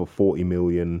on for 40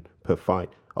 million per fight,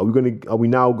 are we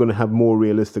now going to have more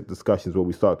realistic discussions where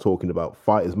we start talking about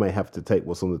fighters may have to take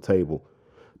what's on the table?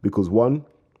 Because one,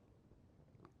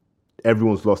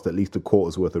 everyone's lost at least a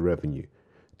quarter's worth of revenue.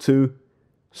 Two,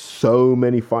 so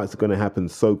many fights are going to happen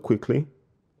so quickly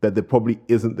that there probably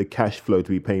isn't the cash flow to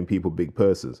be paying people big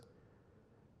purses.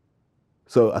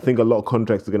 So I think a lot of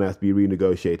contracts are going to have to be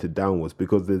renegotiated downwards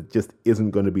because there just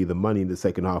isn't going to be the money in the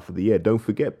second half of the year. Don't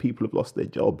forget, people have lost their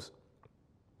jobs.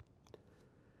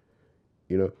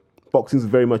 boxing is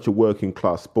very much a working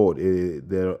class sport.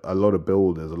 There are a lot of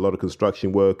builders, a lot of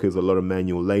construction workers, a lot of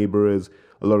manual laborers,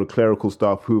 a lot of clerical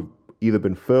staff who've either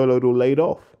been furloughed or laid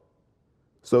off.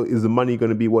 So is the money going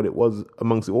to be what it was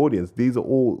amongst the audience? These are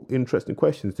all interesting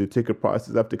questions. Do ticket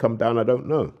prices have to come down? I don't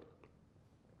know.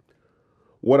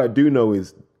 What I do know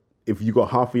is if you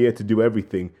got half a year to do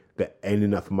everything, there ain't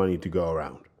enough money to go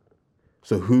around.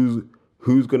 So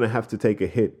who's going to have to take a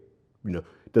hit?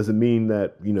 Does it mean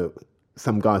that,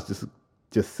 some guys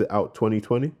just sit out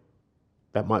 2020?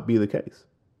 That might be the case.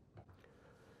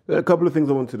 A couple of things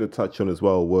I wanted to touch on as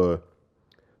well were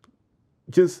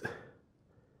just,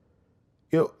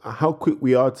 how quick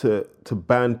we are to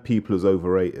ban people as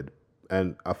overrated.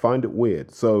 And I find it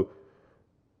weird. So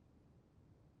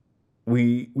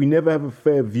we never have a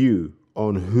fair view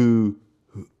on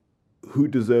who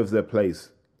deserves their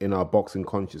place in our boxing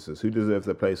consciousness, who deserves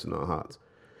their place in our hearts.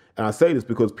 And I say this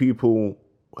because people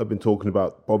have been talking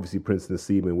about, obviously, Prince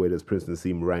Naseem and where does Prince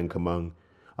Naseem rank among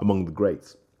the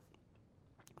greats.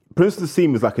 Prince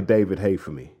Naseem is like a David Haye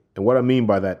for me. And what I mean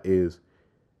by that is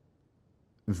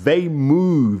they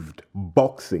moved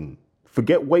boxing.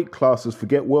 Forget weight classes,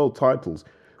 forget world titles.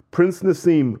 Prince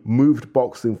Naseem moved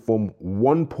boxing from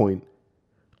one point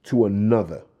to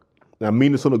another. Now, I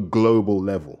mean this on a global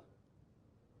level.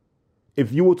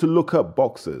 If you were to look up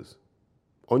boxers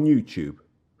on YouTube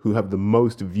who have the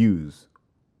most views,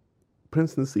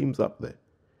 Prince Naseem's up there.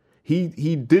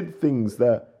 He did things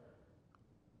that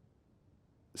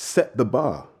set the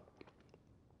bar.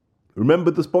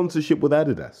 Remember the sponsorship with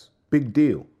Adidas? Big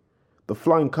deal. The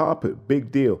flying carpet,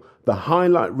 big deal. The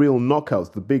highlight reel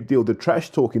knockouts, the big deal. The trash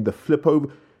talking, the flip over.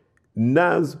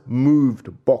 Naz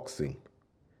moved boxing.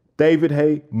 David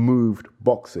Haye moved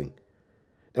boxing.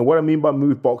 And what I mean by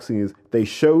moved boxing is they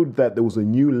showed that there was a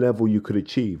new level you could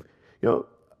achieve.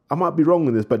 I might be wrong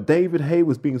on this, but David Haye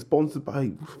was being sponsored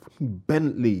by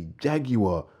Bentley,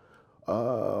 Jaguar.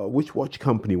 Which watch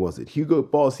company was it? Hugo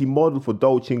Boss. He modeled for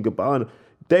Dolce & Gabbana.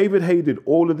 David Haye did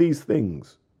all of these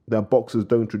things that boxers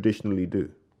don't traditionally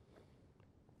do.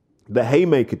 The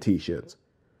Haymaker t-shirts.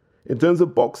 In terms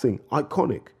of boxing,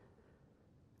 iconic.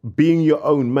 Being your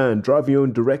own man, driving your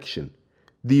own direction.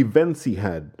 The events he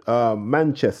had,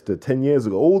 Manchester 10 years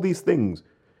ago, all these things.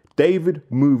 David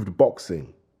moved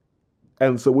boxing.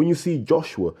 And so when you see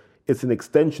Joshua, it's an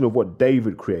extension of what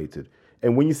David created.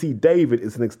 And when you see David,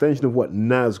 it's an extension of what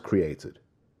Naz created.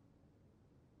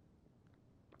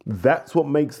 That's what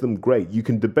makes them great. You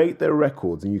can debate their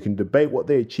records and you can debate what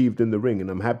they achieved in the ring, and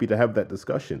I'm happy to have that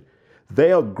discussion.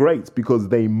 They are great because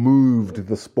they moved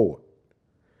the sport.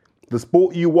 The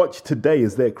sport you watch today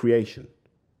is their creation.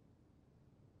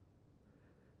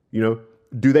 Do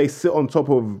they sit on top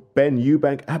of Ben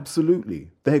Eubank? Absolutely.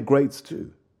 They're greats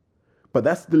too. But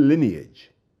that's the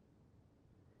lineage.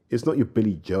 It's not your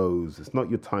Billy Joes. It's not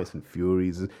your Tyson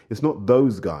Furies. It's not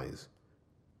those guys.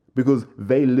 Because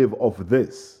they live off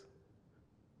this.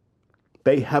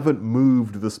 They haven't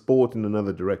moved the sport in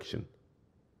another direction.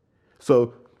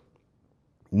 So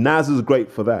Naz is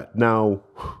great for that. Now,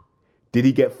 did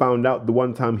he get found out the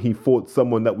one time he fought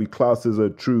someone that we class as a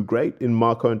true great in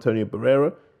Marco Antonio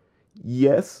Barrera?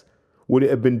 Yes. Would it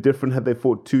have been different had they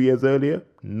fought 2 years earlier?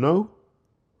 No.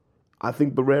 I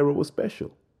think Barrera was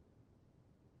special.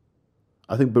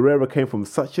 I think Barrera came from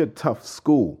such a tough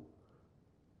school.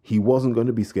 He wasn't going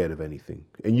to be scared of anything.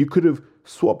 And you could have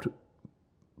swapped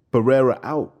Barrera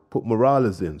out, put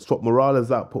Morales in. Swap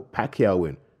Morales out, put Pacquiao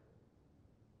in.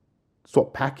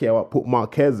 Swap Pacquiao out, put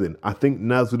Marquez in. I think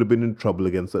Naz would have been in trouble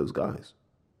against those guys.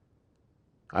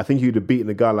 I think he would have beaten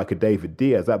a guy like a David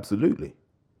Diaz, absolutely.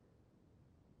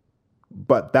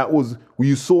 But that was,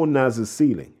 you saw Naz's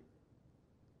ceiling.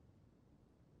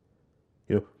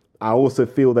 I also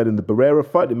feel that in the Barrera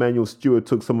fight, Emmanuel Stewart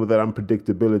took some of that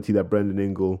unpredictability that Brendan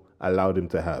Ingle allowed him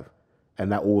to have.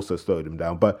 And that also slowed him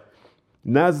down. But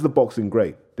Naz is the boxing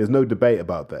great. There's no debate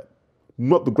about that.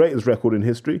 Not the greatest record in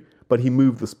history, but he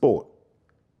moved the sport.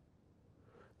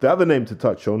 The other name to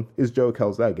touch on is Joe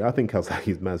Calzaghe. I think Calzaghe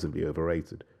is massively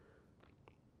overrated.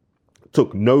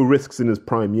 Took no risks in his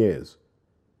prime years.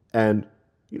 And,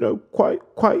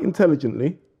 quite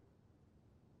intelligently,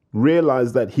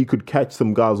 realized that he could catch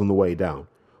some guys on the way down.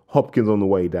 Hopkins on the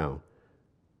way down.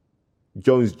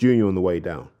 Jones Jr. on the way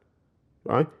down.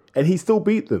 Right? And he still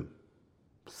beat them.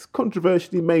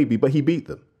 Controversially, maybe, but he beat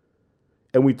them.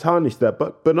 And we tarnished that.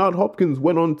 But Bernard Hopkins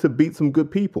went on to beat some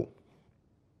good people.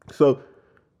 So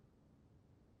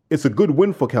it's a good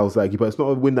win for Calzaghe, but it's not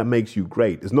a win that makes you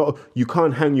great. You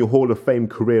can't hang your Hall of Fame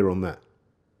career on that.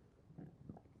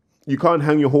 You can't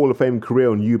hang your Hall of Fame career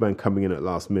on Eubank coming in at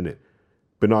last minute.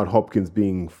 Bernard Hopkins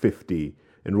being 50,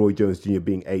 and Roy Jones Jr.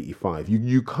 being 85.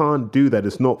 You can't do that.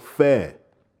 It's not fair.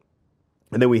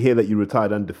 And then we hear that you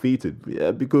retired undefeated.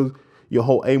 Yeah, because your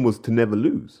whole aim was to never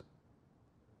lose.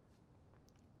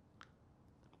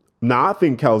 Now, I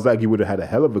think Calzaghe would have had a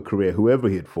hell of a career, whoever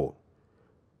he had fought.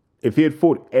 If he had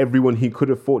fought everyone he could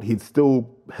have fought, he'd still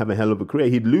have a hell of a career.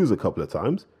 He'd lose a couple of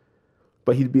times,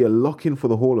 but he'd be a lock-in for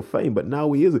the Hall of Fame. But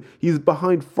now he isn't. He's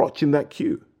behind Froch in that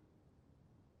queue.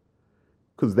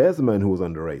 Because there's a man who was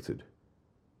underrated.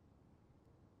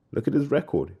 Look at his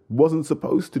record. He wasn't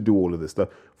supposed to do all of this stuff.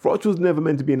 Froch was never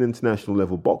meant to be an international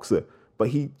level boxer, but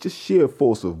he just sheer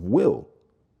force of will.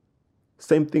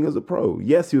 Same thing as a pro.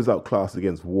 Yes, he was outclassed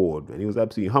against Ward, and he was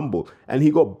absolutely humble. And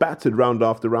he got battered round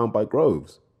after round by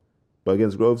Groves. But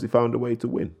against Groves, he found a way to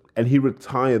win. And he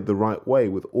retired the right way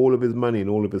with all of his money and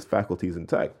all of his faculties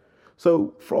intact.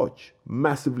 So, Froch,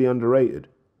 massively underrated.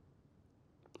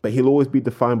 But he'll always be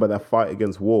defined by that fight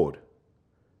against Ward.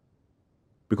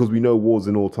 Because we know Ward's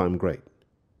an all-time great.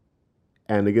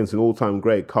 And against an all-time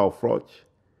great, Carl Froch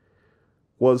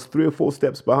was 3 or 4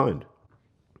 steps behind.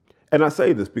 And I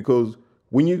say this because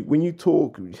when you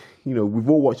talk, we've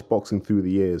all watched boxing through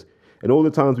the years, and all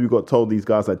the times we got told these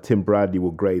guys like Tim Bradley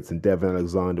were greats and Devin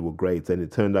Alexander were greats, and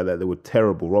it turned out that they were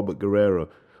terrible. Robert Guerrero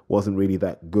wasn't really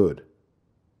that good.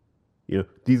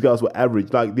 These guys were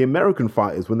average. Like the American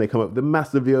fighters, when they come up, they're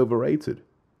massively overrated.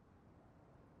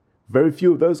 Very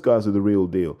few of those guys are the real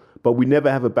deal. But we never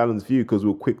have a balanced view because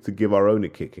we're quick to give our own a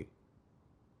kicking.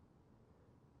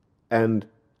 And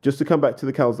just to come back to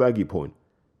the Calzaghe point,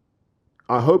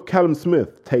 I hope Callum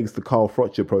Smith takes the Carl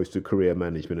Froch approach to career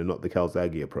management and not the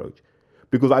Calzaghe approach.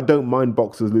 Because I don't mind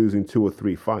boxers losing 2 or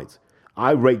 3 fights.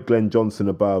 I rate Glenn Johnson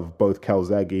above both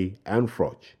Calzaghe and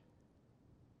Froch.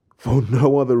 For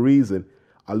no other reason,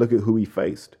 I look at who he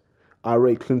faced. I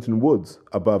rate Clinton Woods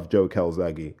above Joe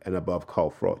Calzaghe and above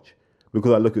Carl Froch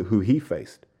because I look at who he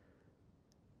faced.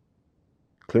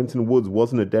 Clinton Woods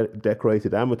wasn't a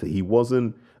decorated amateur. He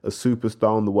wasn't a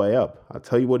superstar on the way up. I'll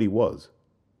tell you what he was.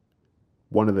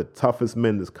 One of the toughest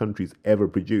men this country's ever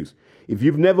produced. If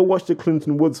you've never watched a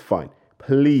Clinton Woods fight,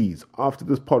 please, after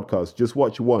this podcast, just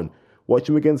watch one. Watch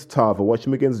him against Tarver, watch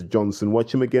him against Johnson,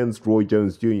 watch him against Roy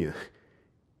Jones Jr.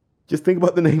 Just think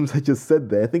about the names I just said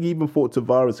there. I think he even fought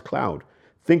Tavares Cloud.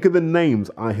 Think of the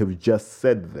names I have just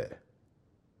said there.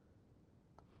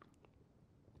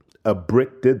 A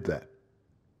Brit did that.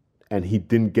 And he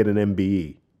didn't get an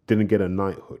MBE, didn't get a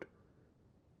knighthood.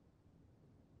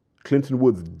 Clinton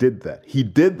Woods did that. He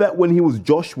did that when he was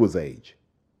Joshua's age.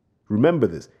 Remember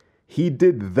this. He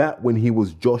did that when he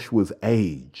was Joshua's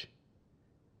age.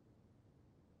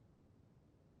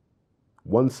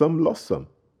 Won some, lost some.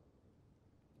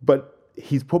 But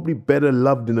he's probably better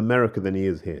loved in America than he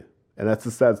is here. And that's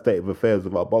the sad state of affairs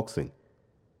of our boxing.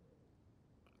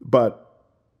 But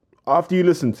after you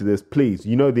listen to this, please,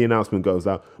 the announcement goes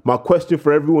out. My question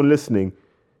for everyone listening,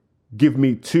 give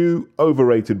me 2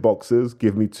 overrated boxers,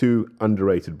 give me 2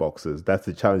 underrated boxers. That's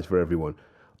the challenge for everyone.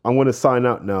 I'm going to sign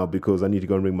out now because I need to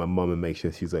go and ring my mum and make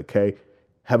sure she's okay.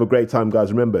 Have a great time,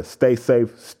 guys. Remember, stay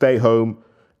safe, stay home,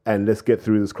 and let's get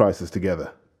through this crisis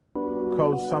together.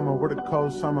 Cold summer, what a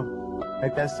cold summer.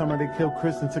 Like that summer they killed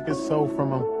Chris and took his soul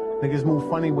from him. Niggas move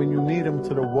funny when you need them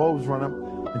till the wolves run up.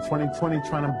 In 2020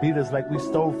 trying to beat us like we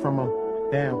stole from them.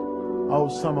 Damn,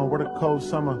 old summer, what a cold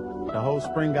summer. The whole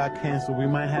spring got canceled, we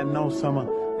might have no summer.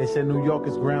 They said New York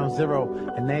is ground zero,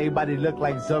 and everybody look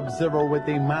like Sub-Zero with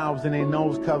their mouths and their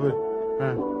nose covered.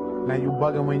 Now you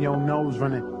bugging when your nose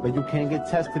running, but you can't get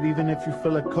tested even if you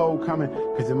feel a cold coming,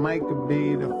 cause it might could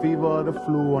be the fever or the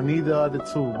flu or neither of the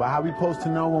two. But how we supposed to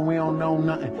know when we don't know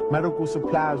nothing? Medical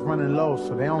supplies running low,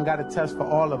 so they don't got a test for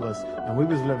all of us. And we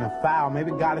was living foul, maybe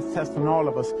God is testing all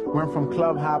of us. Went from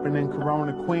club hopping in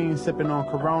Corona Queen, sipping on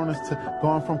Coronas, to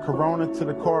going from Corona to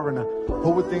the coroner.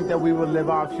 Who would think that we would live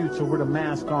our future with a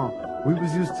mask on? We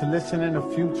was used to listening to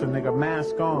Future, nigga,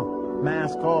 mask on.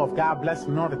 Mask off, God bless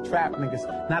them, all the trap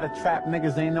niggas. Not the trap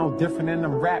niggas ain't no different than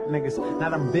them rap niggas. Now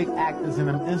them big actors and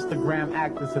them Instagram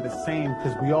actors are the same,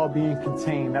 cause we all being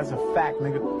contained, that's a fact,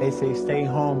 nigga. They say stay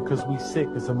home cause we sick,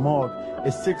 it's a morgue.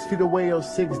 It's 6 feet away or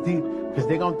 6 deep, cause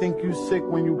they gon' think you sick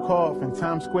when you cough. And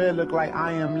Times Square look like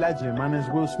I Am Legend. My name's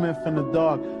Will Smith and the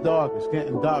dog, it's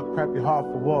getting dark, prep your heart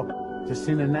for war. Just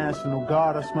seen the National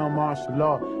Guard, I smell martial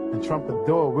law. And Trump will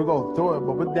do it, we'll go through it,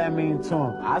 but what that mean to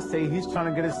him? I say he's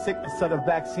trying to get us sick to sell the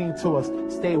vaccine to us.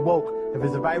 Stay woke. If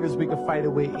it's a virus, we can fight it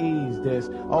with ease. There's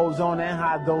ozone and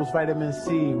high dose vitamin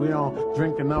C. We don't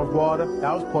drink enough water.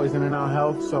 That was poisoning our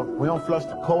health. So we don't flush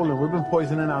the colon. We've been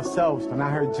poisoning ourselves. And I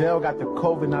heard jail got the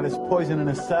COVID. Now there's poison in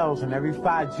the cells. And every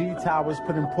 5G tower's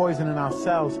putting poison in our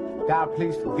cells. God,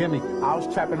 please forgive me. I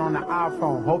was trapping on the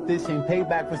iPhone. Hope this ain't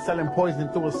payback for selling poison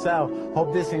through a cell.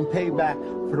 Hope this ain't payback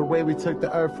for the way we took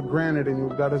the earth for granted and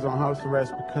you got us on house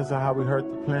arrest because of how we hurt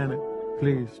the planet.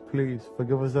 Please, please,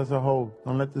 forgive us as a whole.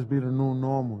 Don't let this be the new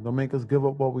normal. Don't make us give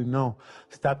up what we know.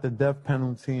 Stop the death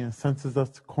penalty and sentence us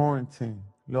to quarantine.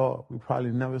 Lord, we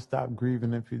probably never stop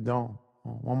grieving if you don't.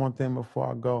 One more thing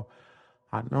before I go.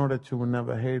 I know that you will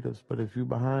never hate us, but if you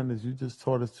behind us, you just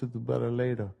taught us to do better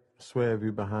later. I swear if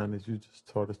you behind us, you just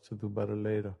taught us to do better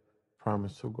later.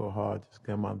 Promise to go hard, just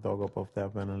get my dog up off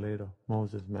that ventilator.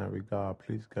 Moses, Mary, God,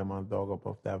 please get my dog up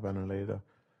off that ventilator.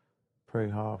 Pray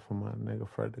hard for my nigga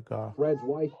Fred the God. Fred's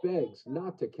wife begs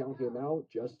not to count him out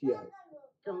just yet.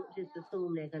 Don't just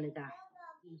assume they're gonna die.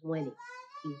 He's winning.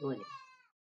 He's winning.